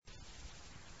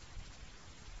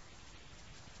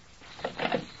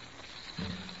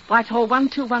Whitehall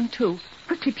 1212.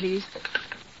 Pretty please.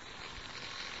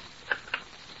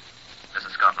 This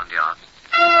is Scotland Yard.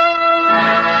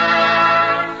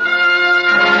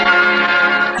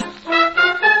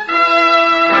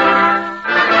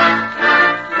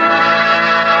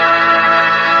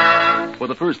 For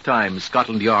the first time,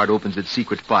 Scotland Yard opens its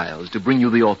secret files to bring you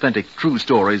the authentic, true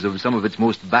stories of some of its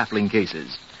most baffling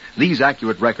cases. These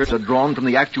accurate records are drawn from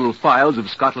the actual files of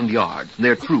Scotland Yard.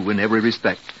 They're true in every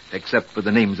respect, except for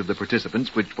the names of the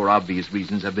participants, which for obvious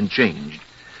reasons have been changed.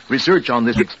 Research on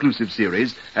this exclusive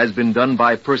series has been done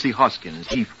by Percy Hoskins,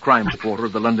 chief crime reporter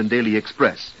of the London Daily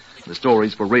Express. The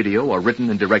stories for radio are written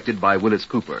and directed by Willis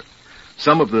Cooper.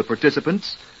 Some of the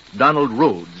participants: Donald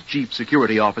Rhodes, chief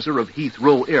security officer of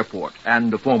Heathrow Airport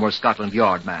and a former Scotland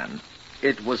Yard man.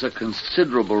 It was a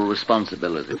considerable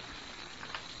responsibility.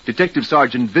 Detective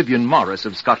Sergeant Vivian Morris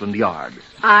of Scotland Yard.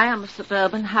 I am a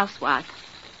suburban housewife.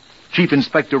 Chief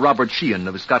Inspector Robert Sheehan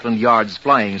of Scotland Yard's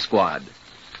flying squad.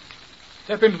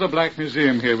 Step into the Black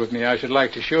Museum here with me. I should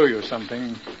like to show you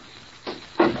something.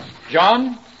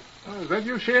 John? Is that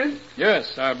you, Sheehan?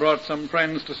 Yes, I brought some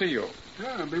friends to see you.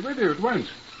 Yeah, I'll be with you at once.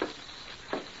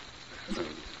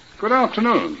 Good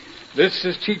afternoon. This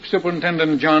is Chief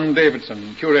Superintendent John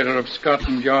Davidson, curator of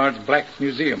Scotland Yard's Black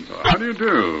Museum. How do you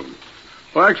do?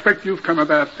 Well, I expect you've come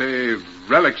about the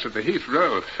relics of the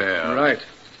Heathrow affair. Right.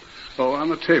 Oh, on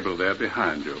the table there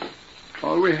behind you.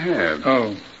 All we have.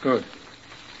 Oh, good.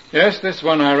 Yes, this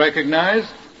one I recognize.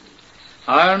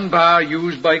 Iron bar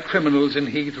used by criminals in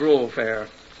Heathrow affair.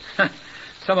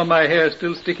 Some of my hair's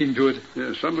still sticking to it.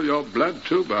 Yeah, some of your blood,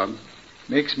 too, Bob.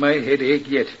 Makes my head ache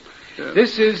yet.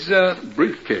 This is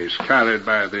briefcase carried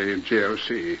by the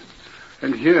GOC.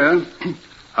 And here,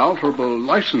 alterable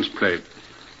license plate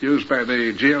used by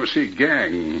the GOC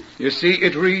gang. You see,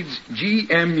 it reads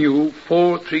GMU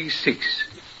 436.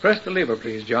 Press the lever,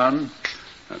 please, John.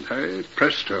 And hey,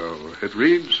 presto, it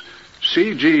reads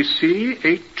CGC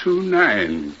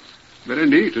 829. Very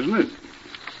neat, isn't it?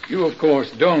 You, of course,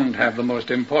 don't have the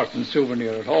most important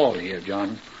souvenir at all here,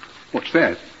 John. What's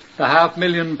that? The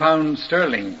 £500,000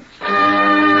 sterling.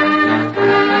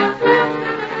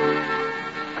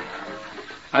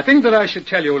 I think that I should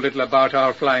tell you a little about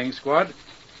our flying squad.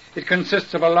 It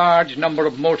consists of a large number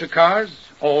of motor cars,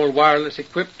 all wireless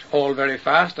equipped, all very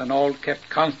fast, and all kept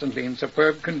constantly in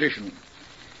superb condition.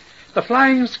 The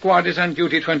flying squad is on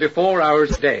duty 24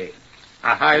 hours a day,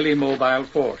 a highly mobile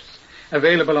force,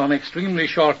 available on extremely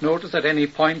short notice at any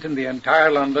point in the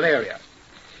entire London area.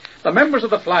 The members of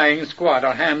the flying squad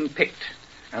are hand-picked,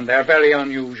 and they're very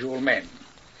unusual men.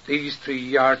 These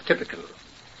three are typical.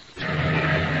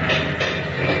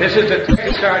 This is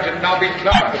Detective Sergeant Nobby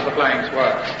Clark of the flying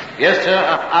squad. Yes, sir.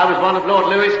 I was one of Lord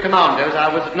Louis' commandos.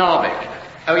 I was at Narvik.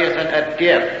 Oh, yes, and at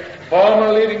Dieppe.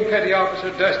 Former leading petty officer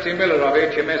Dusty Miller of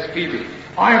HMS Phoebe.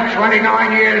 I am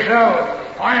 29 years old.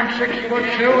 I am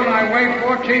 6'2" and I weigh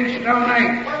 14 stone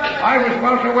 8. I was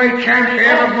welterweight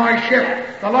champion of my ship,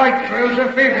 the light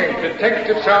cruiser Phoebe.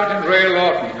 Detective Sergeant Ray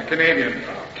Lawton, a Canadian.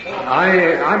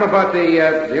 I'm about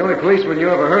the only policeman you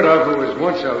ever heard of who was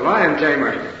once a lion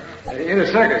tamer in a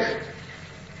circus.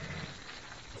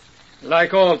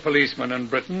 Like all policemen in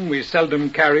Britain, we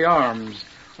seldom carry arms,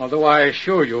 although I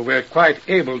assure you we're quite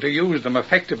able to use them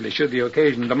effectively should the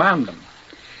occasion demand them.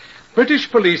 British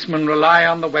policemen rely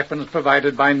on the weapons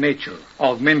provided by nature,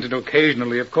 augmented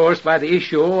occasionally, of course, by the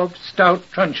issue of stout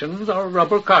truncheons or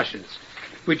rubber cautions,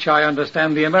 which I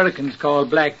understand the Americans call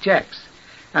blackjacks,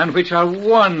 and which are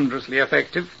wondrously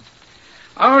effective.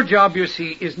 Our job, you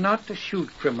see, is not to shoot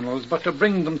criminals, but to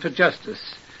bring them to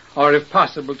justice, or, if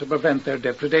possible, to prevent their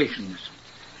depredations.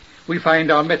 We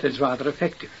find our methods rather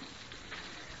effective.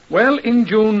 Well, in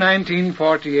June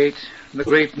 1948, the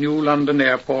great new London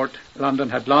airport, London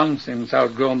had long since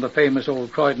outgrown the famous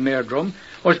old Croydon Aerodrome,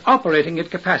 was operating at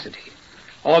capacity,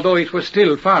 although it was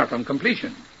still far from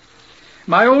completion.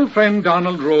 My old friend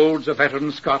Donald Rhodes, a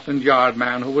veteran Scotland Yard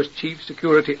man who was chief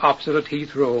security officer at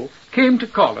Heathrow, came to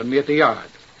call on me at the yard.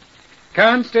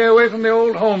 Can't stay away from the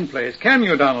old home place, can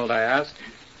you, Donald? I asked.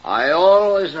 I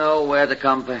always know where to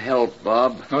come for help,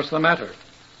 Bob. What's the matter?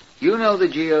 You know the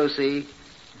GOC?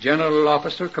 General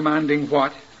officer commanding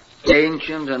what?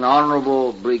 Ancient and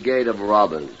honorable brigade of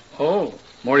robbers. Oh,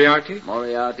 Moriarty?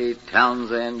 Moriarty,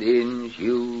 Townsend, Inge,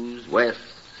 Hughes, West,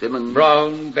 Simmons.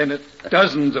 Brown, Bennett,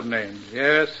 dozens of names.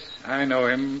 Yes, I know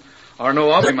him. Or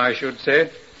know of him, I should say.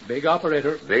 Big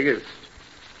operator. Biggest.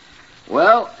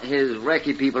 Well, his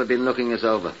recce people have been looking us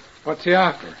over. What's he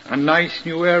after? A nice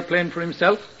new airplane for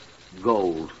himself?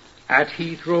 Gold. At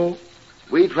Heathrow?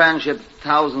 We transship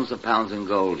thousands of pounds in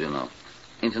gold, you know.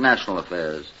 International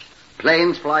affairs.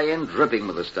 Planes fly in dripping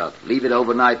with the stuff. Leave it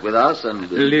overnight with us and...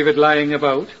 Leave it lying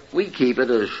about? We keep it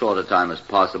as short a time as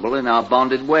possible in our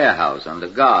bonded warehouse under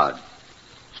guard.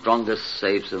 Strongest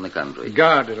safes in the country.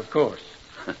 Guarded, of course.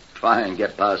 Try and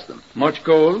get past them. Much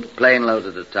gold? Plane load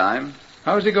at a time.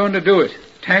 How's he going to do it?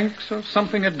 Tanks or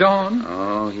something at dawn?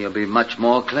 Oh, he'll be much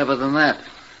more clever than that.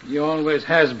 He always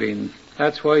has been.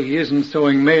 That's why he isn't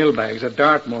sewing mailbags at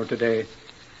Dartmoor today.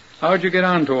 How'd you get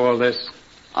on to all this?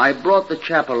 I brought the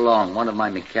chap along, one of my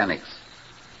mechanics.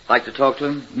 Like to talk to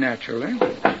him? Naturally.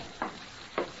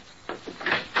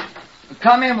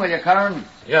 Come in, will you, Curran?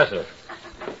 Yes, sir.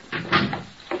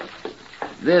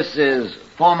 This is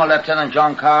former Lieutenant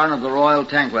John Curran of the Royal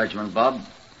Tank Regiment, Bob.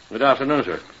 Good afternoon,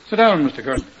 sir. Sit down, Mr.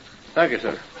 Curran. Thank you,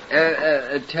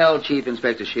 sir. Tell Chief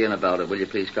Inspector Sheehan about it, will you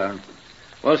please, Curran?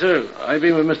 Well, sir, I've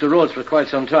been with Mr. Rhodes for quite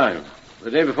some time. The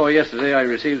day before yesterday, I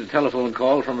received a telephone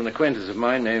call from an acquaintance of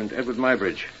mine named Edward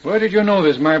Mybridge. Where did you know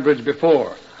this Mybridge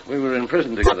before? We were in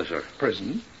prison together, sir.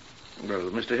 Prison?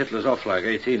 Well, Mr. Hitler's off flag,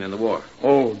 18 in the war.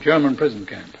 Oh, German prison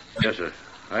camp. Yes, sir.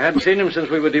 I hadn't seen him since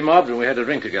we were demobbed and we had a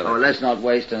drink together. Oh, let's not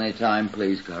waste any time,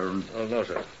 please, Curran. Oh, no,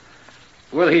 sir.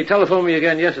 Well, he telephoned me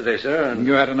again yesterday, sir, and...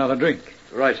 You had another drink?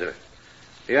 Right, sir.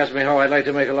 He asked me how I'd like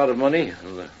to make a lot of money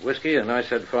and the whiskey, and I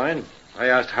said fine. I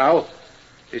asked how.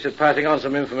 He said passing on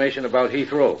some information about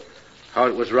Heathrow, how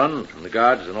it was run, and the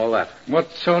guards and all that.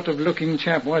 What sort of looking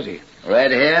chap was he?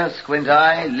 Red hair, squint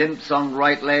eye, limps on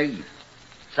right leg.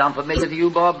 Sound familiar to you,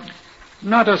 Bob?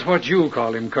 Not as what you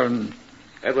call him, Curran.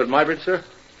 Edward Mybridge, sir?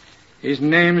 His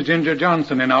name's Ginger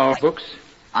Johnson in our books.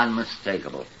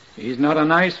 Unmistakable. He's not a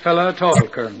nice fella at all,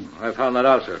 Curran. I found that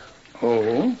out, sir.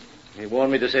 Oh? He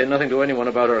warned me to say nothing to anyone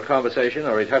about our conversation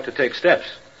or he'd have to take steps.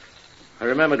 I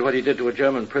remembered what he did to a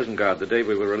German prison guard the day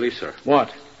we were released, sir.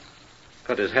 What?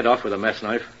 Cut his head off with a mess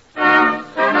knife.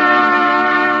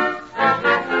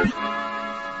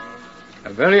 A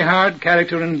very hard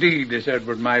character indeed, this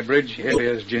Edward Mybridge,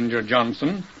 alias Ginger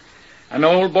Johnson. An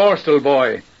old Borstal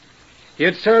boy. He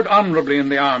had served honorably in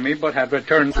the army, but had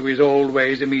returned to his old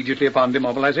ways immediately upon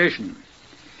demobilization.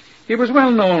 He was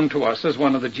well known to us as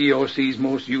one of the GOC's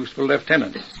most useful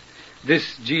lieutenants.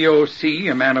 This GOC,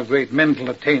 a man of great mental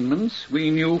attainments, we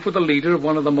knew for the leader of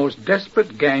one of the most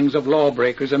desperate gangs of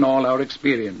lawbreakers in all our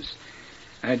experience.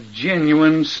 A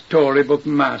genuine storybook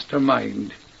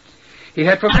mastermind. He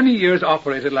had for many years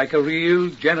operated like a real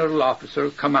general officer,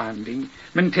 commanding,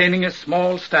 maintaining a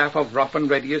small staff of rough and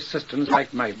ready assistants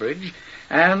like Mybridge,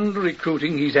 and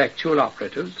recruiting his actual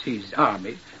operatives, his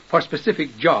army, for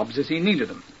specific jobs as he needed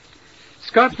them.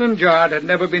 Scotland Yard had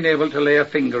never been able to lay a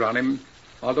finger on him,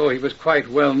 although he was quite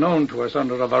well known to us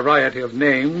under a variety of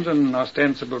names and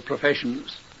ostensible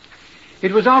professions.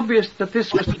 It was obvious that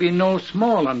this was to be no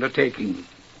small undertaking.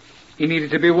 He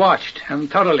needed to be watched, and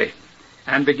thoroughly,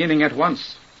 and beginning at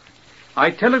once.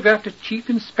 I telegraphed a chief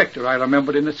inspector I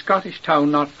remembered in a Scottish town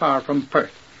not far from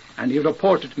Perth, and he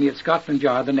reported to me at Scotland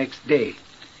Yard the next day.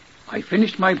 I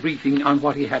finished my briefing on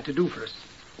what he had to do for us.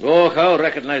 Oh, I'll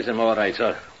recognize him all right,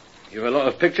 sir. You've a lot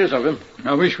of pictures of him.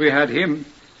 I wish we had him.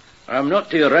 I'm not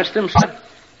to arrest him, sir.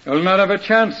 You'll not have a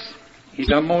chance. He's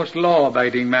a most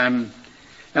law-abiding man.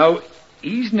 Now,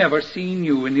 he's never seen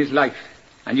you in his life,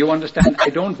 and you understand I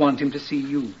don't want him to see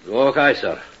you. Okay,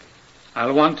 sir.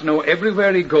 I'll want to know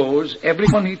everywhere he goes,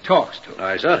 everyone he talks to.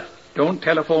 Aye, sir. Don't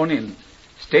telephone in.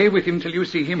 Stay with him till you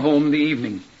see him home in the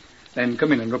evening. Then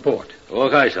come in and report.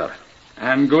 Okay, sir.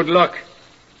 And good luck.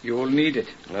 You'll need it.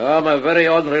 I'm a very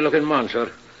ordinary-looking man, sir.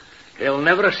 He'll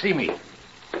never see me.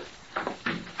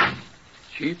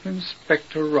 Chief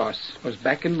Inspector Ross was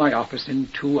back in my office in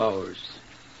 2 hours.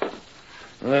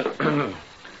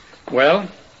 Well?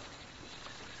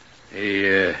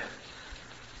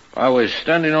 I was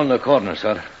standing on the corner,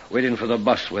 sir, waiting for the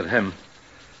bus with him.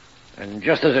 And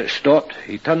just as it stopped,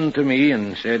 he turned to me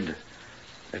and said,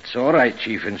 "It's all right,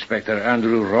 Chief Inspector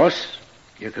Andrew Ross.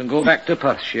 You can go back to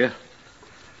Perthshire.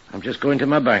 I'm just going to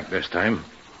my bank this time."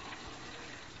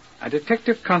 A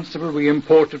detective constable we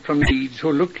imported from Leeds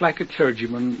who looked like a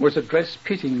clergyman was addressed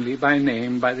pityingly by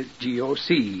name by the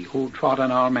GOC, who trod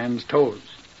on our man's toes.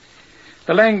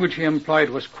 The language he employed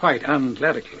was quite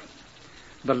unclerical.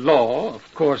 The law,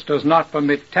 of course, does not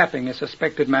permit tapping a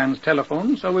suspected man's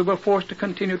telephone, so we were forced to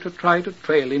continue to try to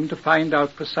trail him to find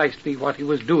out precisely what he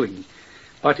was doing.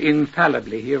 But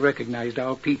infallibly he recognized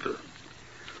our people.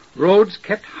 Rhodes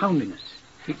kept hounding us.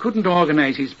 He couldn't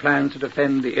organize his plans to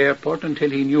defend the airport until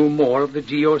he knew more of the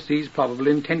GOC's probable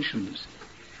intentions,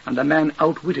 and the man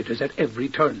outwitted us at every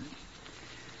turn.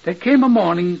 There came a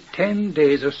morning 10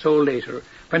 days or so later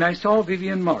when I saw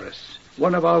Vivian Morris,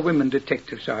 one of our women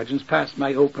detective sergeants, pass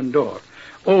my open door.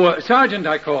 "Oh, Sergeant,"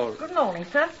 I called. Good morning,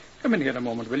 sir. Come in here a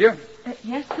moment, will you?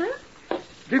 Yes, sir?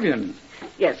 Vivian,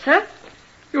 Yes, sir.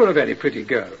 you're a very pretty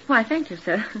girl. Why, thank you,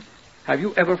 sir. Have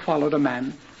you ever followed a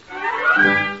man?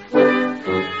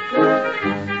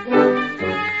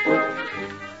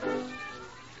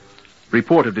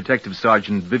 Report of Detective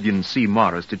Sergeant Vivian C.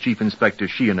 Morris to Chief Inspector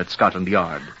Sheehan at Scotland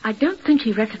Yard. I don't think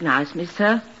he recognized me,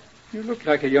 sir. You look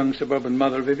like a young suburban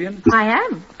mother, Vivian. I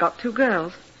am. Got 2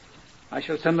 girls. I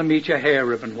shall send them each a hair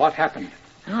ribbon. What happened?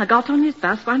 I got on his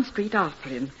bus 1 street after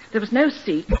him. There was no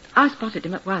seat. I spotted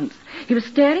him at once. He was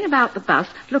staring about the bus,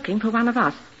 looking for one of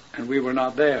us. And we were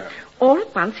not there. All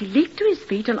at once, he leaped to his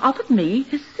feet and offered me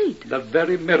his seat. The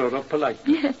very mirror of politeness.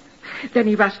 Yes. Then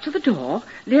he rushed to the door,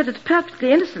 leered at a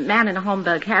perfectly innocent man in a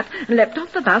Homburg hat, and leapt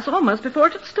off the bus almost before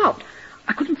it had stopped.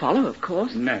 I couldn't follow, of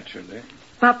course. Naturally.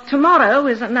 But tomorrow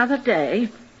is another day.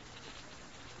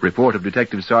 Report of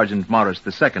Detective Sergeant Morris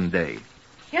the second day.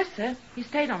 Yes, sir. He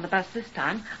stayed on the bus this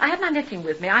time. I had my knitting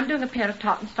with me. I'm doing a pair of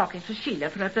tartan stockings for Sheila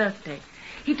for her birthday.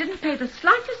 He didn't pay the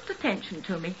slightest attention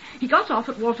to me. He got off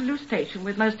at Waterloo Station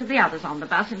with most of the others on the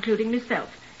bus, including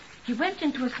myself. He went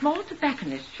into a small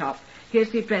tobacconist shop. Here's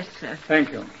the address, sir.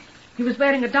 Thank you. He was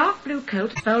wearing a dark blue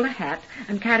coat, a bowler hat,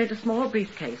 and carried a small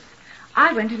briefcase.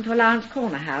 I went into a Lions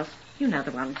Corner house, you know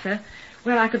the one, sir,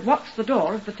 where I could watch the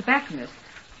door of the tobacconist.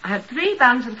 I had 3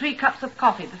 buns and 3 cups of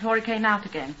coffee before he came out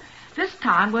again, this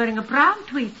time wearing a brown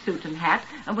tweed suit and hat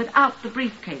and without the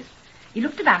briefcase. He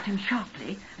looked about him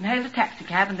sharply and hailed a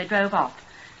taxicab, and they drove off.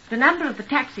 The number of the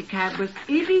taxicab was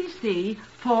EBC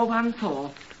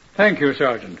 414. Thank you,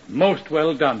 Sergeant. Most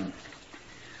well done.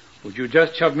 Would you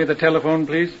just shove me the telephone,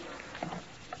 please?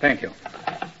 Thank you.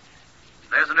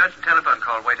 There's an urgent telephone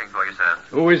call waiting for you, sir.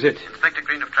 Who is it? Inspector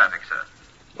Green of Traffic, sir.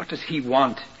 What does he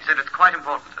want? He said it's quite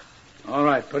important, sir. All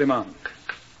right, put him on.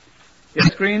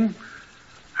 Yes, Green?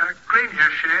 Green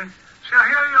here, Shane. See, I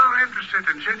hear you're interested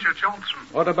in Ginger Johnson.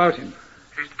 What about him?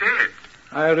 He's dead.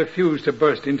 I refuse to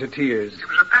burst into tears. He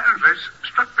was apparently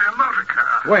struck by a motor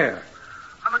car. Where?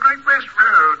 On the Great West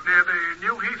Road near the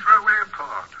new Heathrow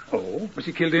airport. Oh, was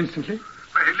he killed instantly?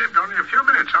 Well, he lived only a few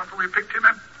minutes after we picked him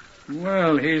up.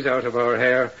 Well, he's out of our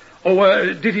hair.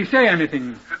 Oh, did he say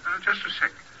anything? Just a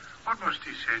sec. What must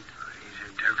he said? He's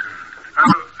a joker.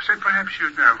 Oh, say perhaps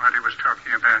you know what he was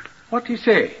talking about. What'd he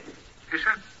say? He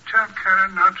said, tell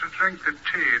Karen not to drink the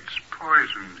tea. It's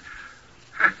poisoned.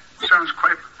 Sounds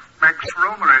quite Max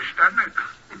Romerish, doesn't it?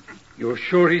 You're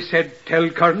sure he said tell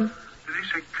Curran? Did he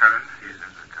say Karen?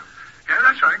 Yeah,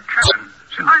 that's right, Karen.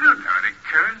 See, I don't know any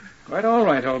Karen. Quite all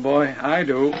right, old boy. I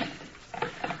do.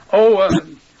 Oh,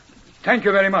 thank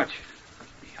you very much.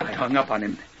 I hung up on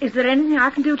him. Is there anything I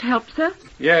can do to help, sir?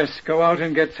 Yes, go out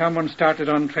and get someone started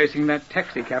on tracing that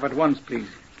taxicab at once, please.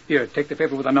 Here, take the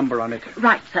paper with a number on it.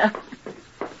 Right, sir.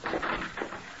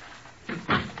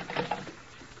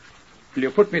 Will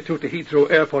you put me through to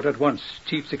Heathrow Airport at once,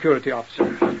 Chief Security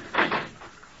Officer?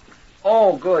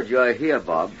 Oh, good. You're here,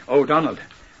 Bob. Oh, Donald.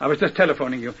 I was just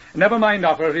telephoning you. Never mind,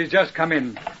 operator. He's just come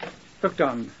in. Look,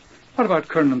 Don. What about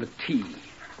Kern and the tea?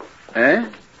 Eh?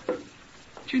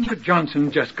 Ginger Johnson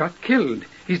just got killed.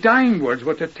 His dying words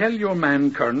were to tell your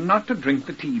man, Kern, not to drink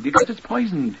the tea because it's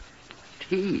poisoned.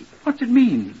 Tea? What's it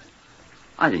mean?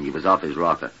 I think he was off his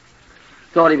rocker.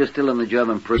 Thought he was still in the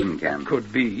German prison camp.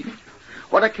 Could be.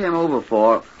 What I came over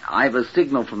for, I have a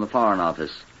signal from the Foreign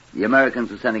Office. The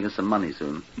Americans are sending us some money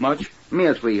soon. Much?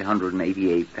 Mere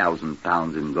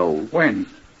 £388,000 in gold. When?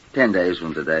 10 days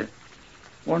from today.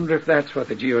 Wonder if that's what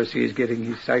the GOC is getting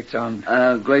his sights on.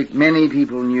 A great many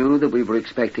people knew that we were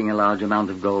expecting a large amount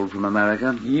of gold from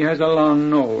America. He has a long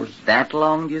nose. That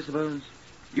long, do you suppose?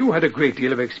 You had a great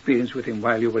deal of experience with him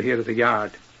while you were here at the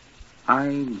yard.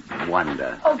 I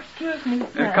wonder. Oh, excuse me,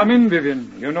 sir. Come in,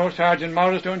 Vivian. You know Sergeant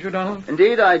Morris, don't you, Donald?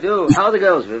 Indeed, I do. How are the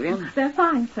girls, Vivian? They're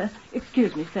fine, sir.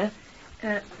 Excuse me, sir.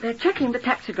 They're checking the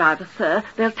taxi driver, sir.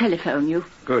 They'll telephone you.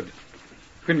 Good.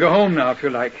 You can go home now if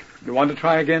you like. You want to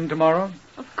try again tomorrow?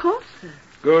 Of course, sir.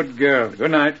 Good girl.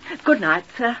 Good night. Good night,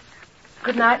 sir.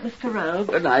 Good night, Mr. Rowe.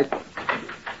 Good night.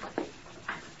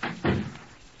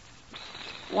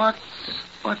 What's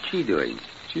she doing?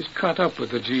 She's caught up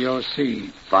with the GOC.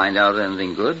 Find out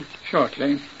anything good?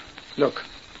 Shortly. Look,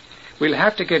 we'll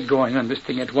have to get going on this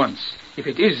thing at once, if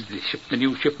it is the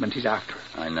new shipment he's after.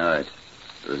 I know it.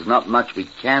 There's not much we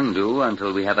can do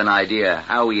until we have an idea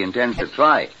how he intends to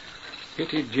try.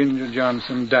 Pity Ginger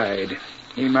Johnson died.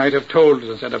 He might have told us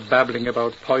instead of babbling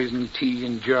about poisoned tea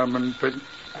in German prison.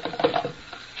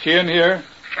 Sheehan here?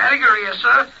 Shadinger here,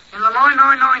 sir. In the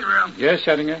 999 room. Yes,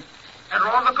 Shadinger. Had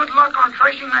rather good luck on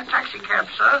tracing that taxicab,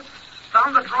 sir.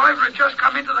 Found the driver had just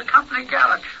come into the company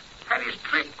garage. Had his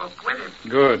trip booked with him.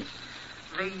 Good.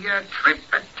 The trip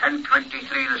at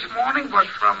 10:23 this morning was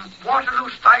from Waterloo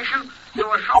Station to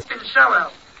a shop in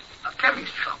Soho, a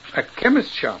chemist shop. A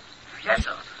chemist shop? Yes,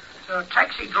 sir. The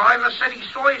taxi driver said he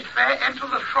saw his fare enter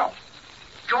the shop.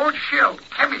 George Schill,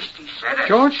 chemist, he said.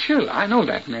 George Schill, I know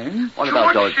that name. What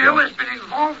about George Schill Schill? has been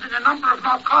involved in a number of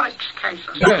narcotics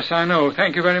cases. Yes, I know.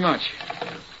 Thank you very much.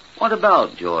 What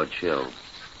about George Schill?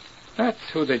 That's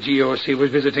who the GOC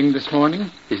was visiting this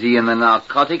morning. Is he in the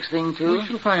narcotics thing, too? We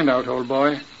shall find out, old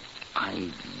boy.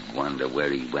 I wonder where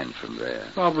he went from there.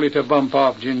 Probably to bump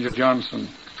off Ginger Johnson.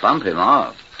 Bump him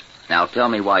off? Now tell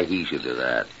me why he should do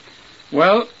that.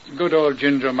 Well, good old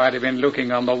Ginger might have been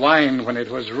looking on the wine when it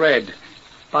was red.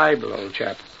 Bible, old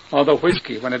chap. Or the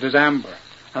whiskey when it is amber.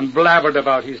 And blabbered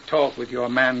about his talk with your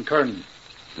man Kern.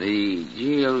 The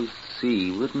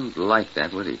GOC wouldn't like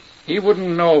that, would he? He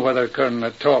wouldn't know whether Kern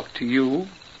had talked to you,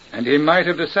 and he might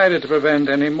have decided to prevent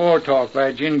any more talk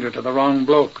by Ginger to the wrong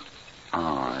bloke.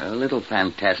 Oh, a little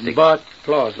fantastic. But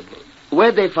plausible.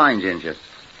 Where'd they find Ginger?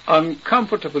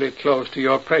 Uncomfortably close to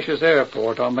your precious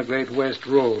airport on the Great West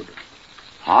Road.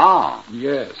 Ah.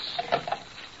 Yes.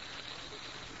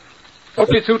 Put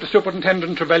me through to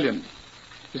Superintendent Trevelyan.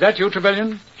 Is that you,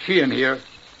 Trevelyan? Sheehan here.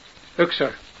 Look,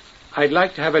 sir, I'd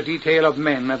like to have a detail of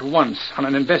men at once on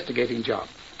an investigating job.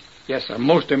 Yes, sir,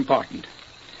 most important.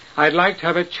 I'd like to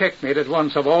have a check made at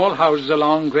once of all houses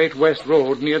along Great West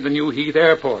Road near the New Heath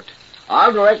Airport.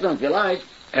 I'll direct them if you like.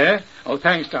 Eh? Oh,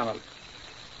 thanks, Donald.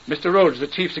 Mr. Rhodes, the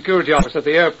chief security officer at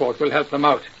the airport, will help them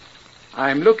out.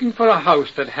 I'm looking for a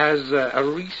house that has a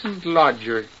recent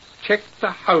lodger. Check the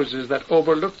houses that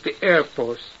overlook the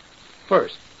airport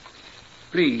first.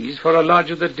 Please, for a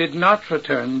lodger that did not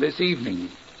return this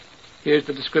evening. Here's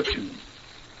the description.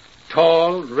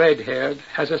 Tall, red-haired,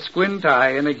 has a squint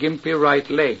eye and a gimpy right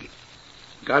leg.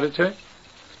 Got it, sir?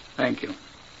 Thank you.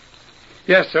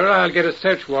 Yes, sir, I'll get a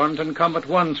search warrant and come at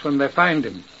once when they find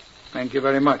him. Thank you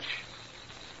very much.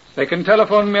 They can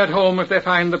telephone me at home if they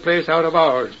find the place out of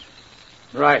hours.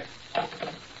 Right.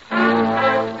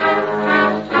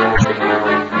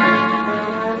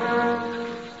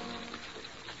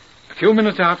 A few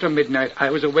minutes after midnight, I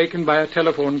was awakened by a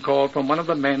telephone call from one of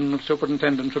the men of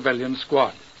Superintendent Trevelyan's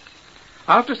squad.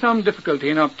 After some difficulty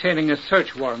in obtaining a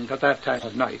search warrant at that time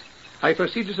of night, I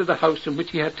proceeded to the house in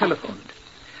which he had telephoned.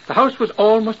 The house was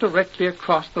almost directly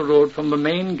across the road from the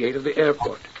main gate of the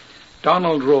airport.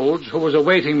 Donald Rhodes, who was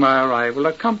awaiting my arrival,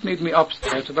 accompanied me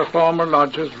upstairs to the former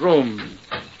lodger's room,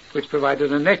 which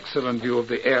provided an excellent view of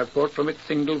the airport from its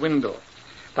single window.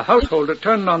 The householder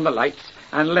turned on the lights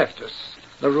and left us.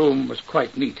 The room was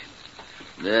quite neat.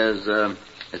 There's a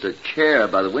chair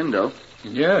by the window.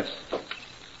 Yes.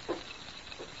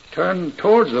 Turned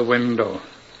towards the window.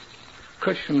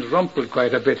 Cushion's rumpled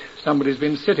quite a bit. Somebody's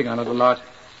been sitting on it a lot.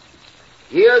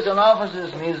 Here's an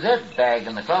officer's musette bag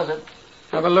in the closet.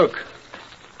 Have a look.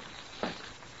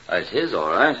 That's his,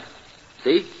 all right.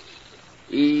 See?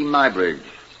 E. Mybridge,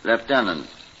 Lieutenant,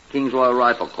 King's Royal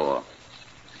Rifle Corps.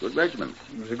 Good regiment.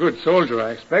 He was a good soldier,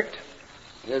 I expect.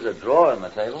 Here's a drawer on the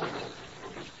table.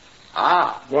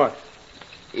 Ah. What?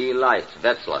 E. Lights,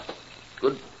 Wetzler.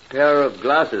 Good pair of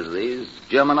glasses, these.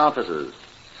 German officers.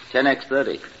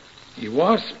 10x30. He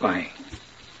was spying.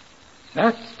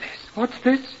 That's this. What's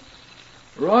this?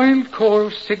 Royal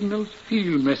Corps Signals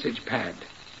Field Message Pad.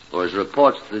 For his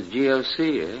reports to the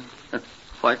GOC, eh?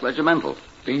 Quite regimental.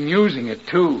 Been using it,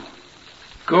 too.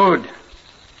 Good.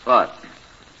 What?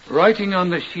 Writing on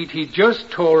the sheet he just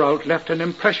tore out left an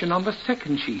impression on the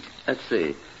second sheet. Let's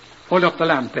see. Hold up the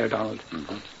lamp there, Donald.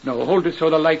 Mm-hmm. No, hold it so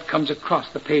the light comes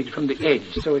across the page from the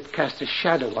edge, so it casts a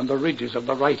shadow on the ridges of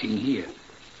the writing here.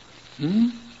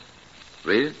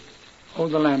 Read it.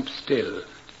 Hold the lamp still.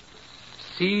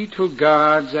 See to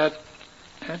guards at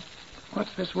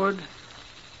what's this word?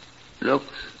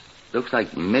 Looks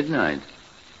like midnight.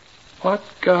 What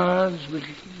guards will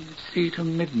see to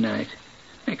midnight?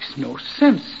 Makes no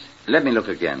sense. Let me look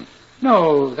again.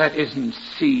 No, that isn't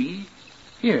C.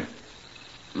 Here.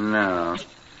 No.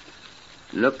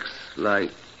 Looks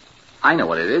like... I know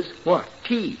what it is. What?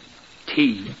 Tea.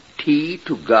 Tea. Tea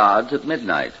to guards at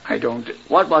midnight. I don't...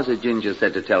 What was it Ginger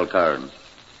said to tell Kern?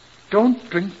 Don't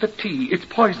drink the tea. It's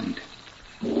poisoned.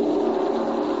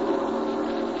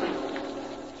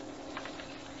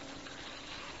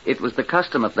 It was the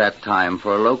custom at that time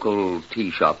for a local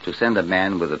tea shop to send a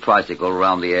man with a tricycle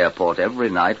around the airport every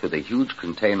night with a huge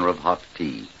container of hot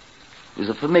tea. It was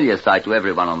a familiar sight to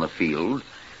everyone on the field,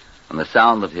 and the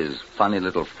sound of his funny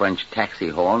little French taxi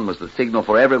horn was the signal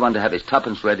for everyone to have his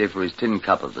tuppence ready for his tin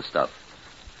cup of the stuff.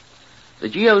 The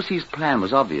GOC's plan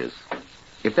was obvious.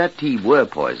 If that tea were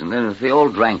poisoned, and if they all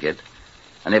drank it,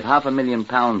 and if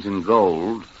 £500,000 in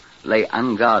gold lay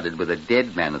unguarded with a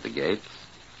dead man at the gates.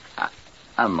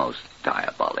 A most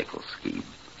diabolical scheme.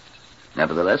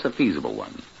 Nevertheless, a feasible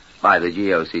one, by the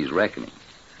GOC's reckoning.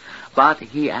 But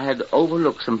he had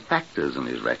overlooked some factors in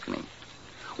his reckoning.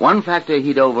 One factor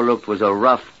he'd overlooked was a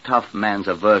rough, tough man's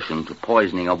aversion to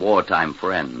poisoning a wartime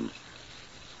friend.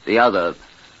 The other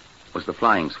was the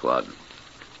flying squad.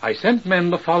 I sent men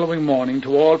the following morning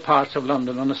to all parts of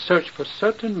London on a search for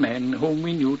certain men whom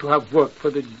we knew to have worked for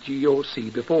the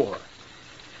GOC before.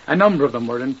 A number of them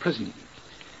were in prison,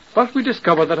 but we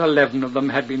discovered that 11 of them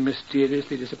had been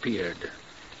mysteriously disappeared.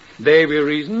 They, we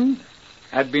reasoned,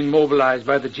 had been mobilized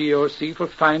by the GOC for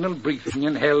final briefing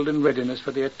and held in readiness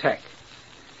for the attack.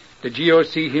 The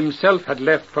GOC himself had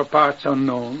left for parts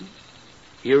unknown.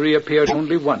 He reappeared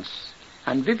only once,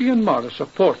 and Vivian Morris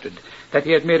reported that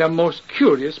he had made a most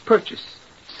curious purchase,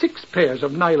 6 pairs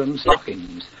of nylon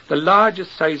stockings, the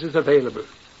largest sizes available.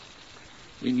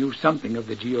 We knew something of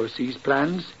the GOC's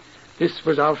plans. This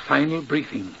was our final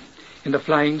briefing in the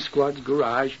flying squad's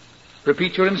garage.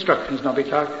 Repeat your instructions, Nobby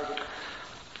Clark.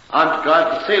 I'm to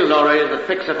drive the seal lorry that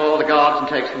picks up all the guards and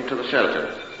takes them to the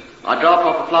shelter. I drop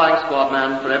off a flying squad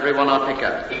man for every one I pick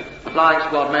up. The flying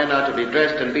squad men are to be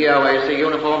dressed in BOAC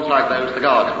uniforms like those the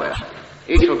guards wear.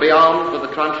 Each will be armed with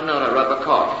a truncheon or a rubber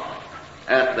cough.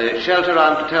 At the shelter,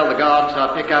 I'm to tell the guards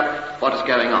I pick up what is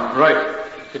going on. Right.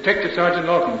 Detective Sergeant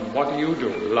Norton, what do you do,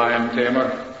 lion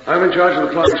tamer? I'm in charge of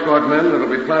the flying squad men that'll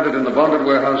be planted in the bonded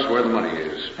warehouse where the money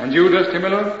is. And you, Dusty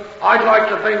Miller? I'd like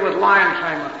to be with Lion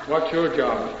Tamer. What's your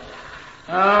job?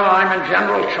 Oh, I'm in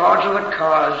general charge of the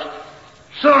cars.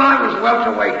 Soon I was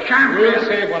welterweight champion. We'll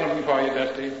save one of them for you,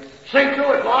 Dusty. See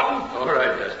to it, Martin. All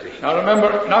right, Dusty. Now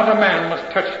remember, not a man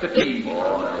must touch the tea.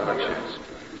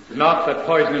 Not that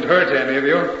poison would hurt any of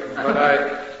you, but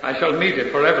I shall need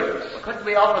it for evidence. Couldn't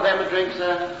we offer them a drink,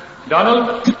 sir?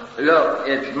 Donald? Look,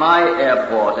 it's my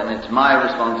airport and it's my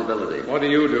responsibility. What do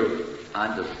you do?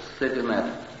 I'm to sit in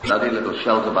that bloody little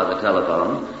shelter by the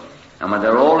telephone, and when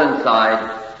they're all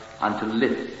inside, I'm to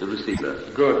lift the receiver.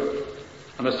 Good.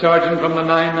 And the sergeant from the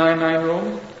 999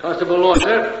 room? Constable Lord,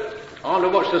 sir. I'm to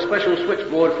watch the special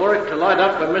switchboard for it to light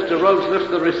up when Mr. Rhodes lifts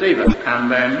the receiver.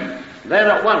 And then? Then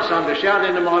at once I'm to shout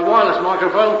into my wireless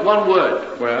microphone one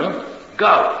word. Well?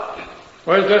 Go.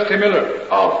 Where's Dusty Miller?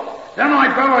 Oh, then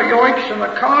I bellow yoinks and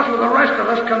the cars with the rest of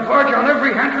us converge on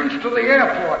every entrance to the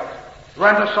airport.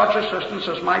 Render such assistance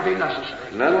as might be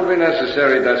necessary. None will be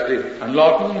necessary, Dusty. And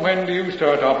Lawton, when do you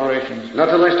start operations? Not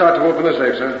till they start to open the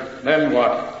safe, sir. Then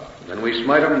what? Then we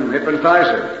smite them hip and thigh,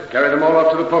 sir. Carry them all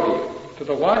up to the pokey. To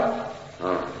the what?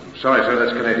 Oh, sorry, sir,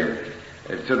 that's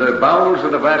Canadian. To the bowels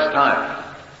of the vast time.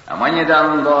 And when you're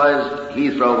done, boys,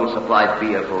 Heathrow will supply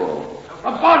beer for all.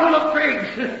 A bottle of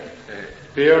pigs.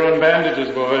 Beer and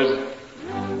bandages, boys.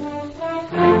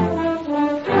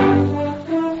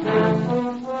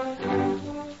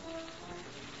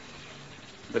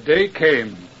 The day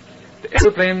came. The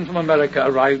airplane from America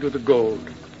arrived with the gold.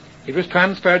 It was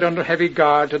transferred under heavy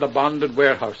guard to the bonded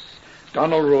warehouse.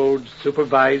 Donald Rhodes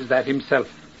supervised that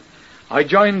himself. I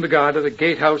joined the guard at the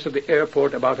gatehouse of the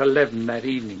airport about 11 that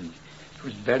evening. It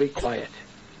was very quiet.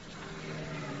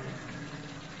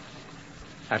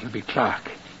 That'll be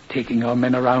Clark, taking our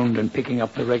men around and picking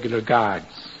up the regular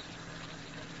guards.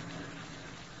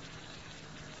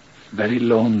 Very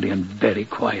lonely and very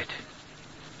quiet.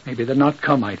 Maybe they'll not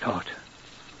come, I thought.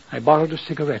 I borrowed a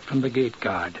cigarette from the gate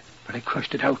guard, but I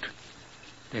crushed it out.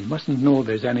 They mustn't know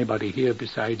there's anybody here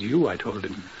besides you, I told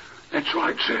him. That's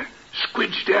right, sir.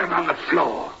 Squidge down on the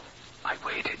floor. I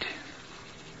waited.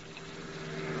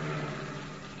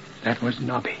 That was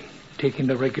Nobby, taking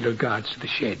the regular guards to the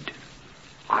shed.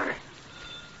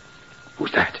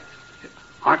 Who's that?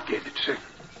 I get it, sir.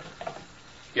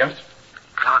 Yes?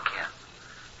 Clark here.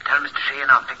 Tell Mr. Sheehan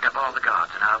I've picked up all the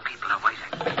guards and our people are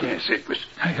waiting. Yes, it was...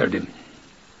 I heard him.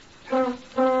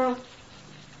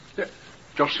 Yeah,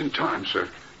 just in time, sir.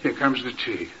 Here comes the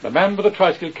tea. The man with the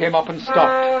tricycle came up and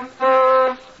stopped.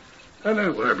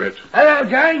 Hello, Herbert. Hello,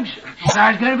 James.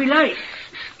 I was going to be late.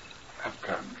 I've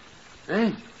come.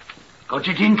 Eh? Got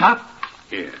your tin cup?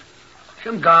 Here.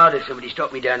 Some guard or somebody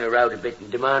stopped me down the road a bit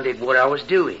and demanded what I was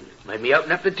doing. Made me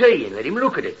open up the tea and let him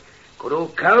look at it. Got all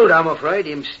cold, I'm afraid,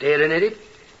 him staring at it.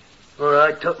 All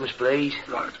right, tuppence, please.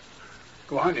 Right.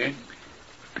 Go on in.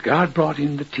 The guard brought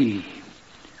in the tea,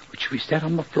 which we set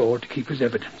on the floor to keep as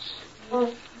evidence.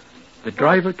 The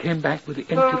driver came back with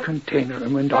the empty container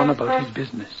and went on about his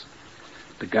business.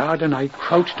 The guard and I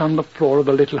crouched on the floor of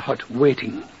the little hut,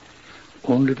 waiting.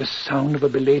 Only the sound of a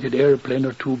belated airplane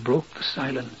or two broke the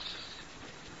silence.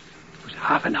 It was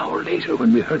half an hour later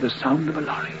when we heard the sound of a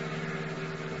lorry.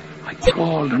 I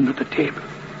crawled under the table.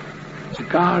 The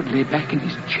guard lay back in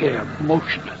his chair,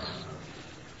 motionless.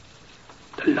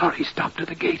 The lorry stopped at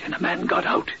the gate and a man got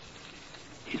out.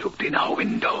 He looked in our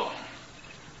window.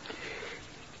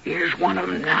 Here's one of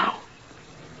them now.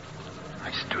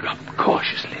 I stood up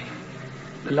cautiously.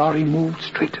 The lorry moved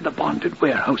straight to the bonded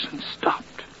warehouse and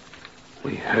stopped.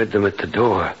 We heard them at the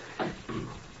door.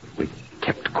 We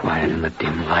kept quiet in the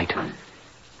dim light.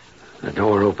 The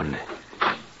door opened.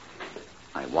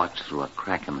 I watched through a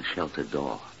crack in the shelter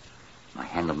door. My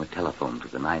hand on the telephone to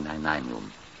the 999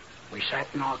 room. We sat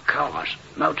in our cars,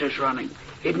 motors running,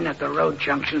 hidden at the road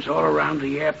junctions all around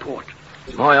the airport.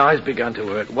 My eyes began to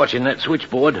hurt, watching that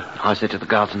switchboard. I said to the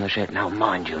guards in the shed, now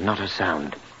mind you, not a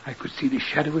sound. I could see the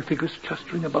shadowy figures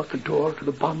clustering about the door to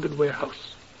the bonded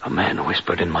warehouse. A man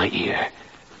whispered in my ear.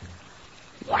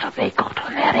 What have they got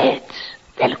on their heads?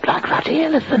 They look like ruddy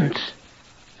elephants.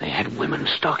 They had women's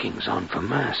stockings on for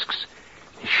masks.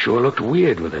 They sure looked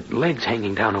weird with their legs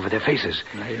hanging down over their faces.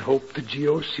 I hope the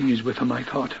GOC is with them, I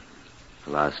thought.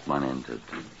 The last one entered.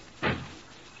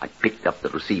 I picked up the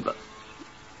receiver.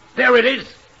 There it is.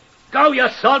 Go, you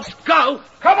sods, go.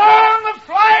 Come on, the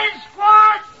flying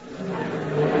squad!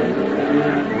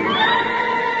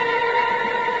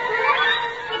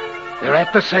 They're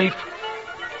at the safe.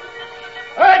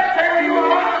 Hey, stay where you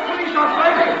are. The police are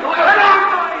fighting. Get on!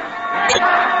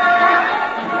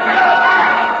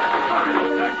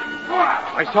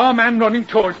 I saw a man running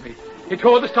towards me. He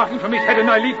tore the stocking from his head and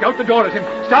I leaped out the door at him.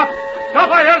 Stop! Stop,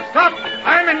 I yelled, stop!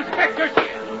 I'm Inspector Shea.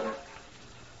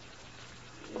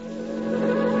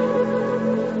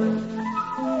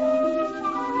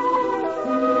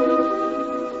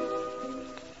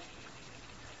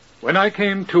 When I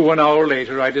came to an hour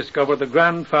later, I discovered the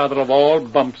grandfather of all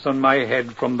bumps on my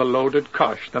head from the loaded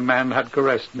kosh the man had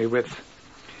caressed me with.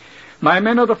 My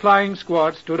men of the flying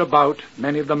squad stood about,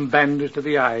 many of them bandaged to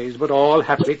the eyes, but all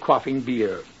happily quaffing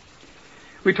beer.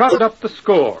 We totted up the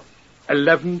score,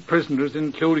 11 prisoners,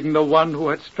 including the one who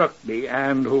had struck me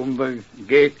and whom the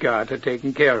gate guard had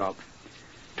taken care of.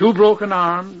 2 broken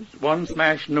arms, 1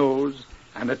 smashed nose,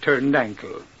 and a turned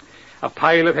ankle. A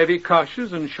pile of heavy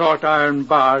koshes and short iron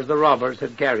bars the robbers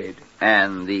had carried.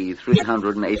 And the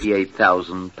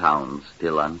 388,000 pounds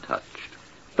still untouched.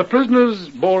 The prisoners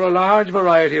bore a large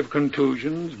variety of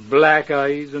contusions, black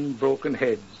eyes and broken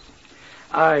heads.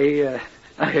 I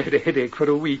had a headache for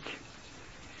a week.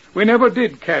 We never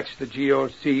did catch the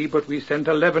GOC, but we sent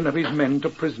 11 of his men to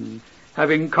prison,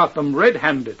 having caught them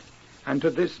red-handed. And to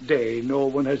this day, no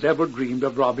one has ever dreamed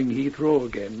of robbing Heathrow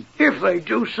again. If they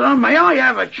do, sir, may I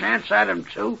have a chance at him,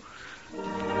 too?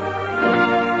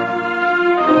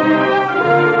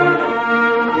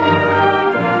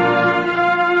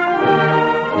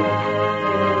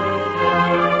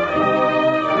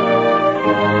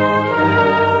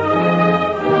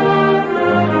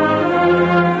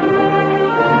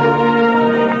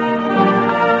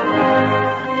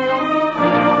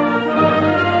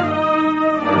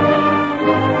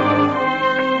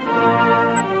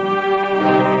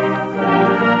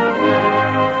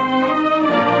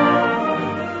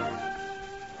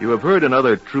 You have heard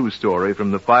another true story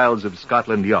from the files of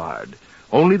Scotland Yard.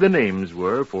 Only the names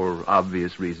were, for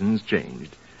obvious reasons,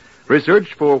 changed.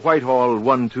 Research for Whitehall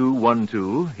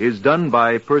 1212 is done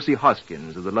by Percy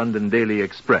Hoskins of the London Daily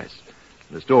Express.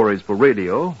 The stories for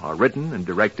radio are written and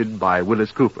directed by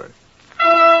Willis Cooper.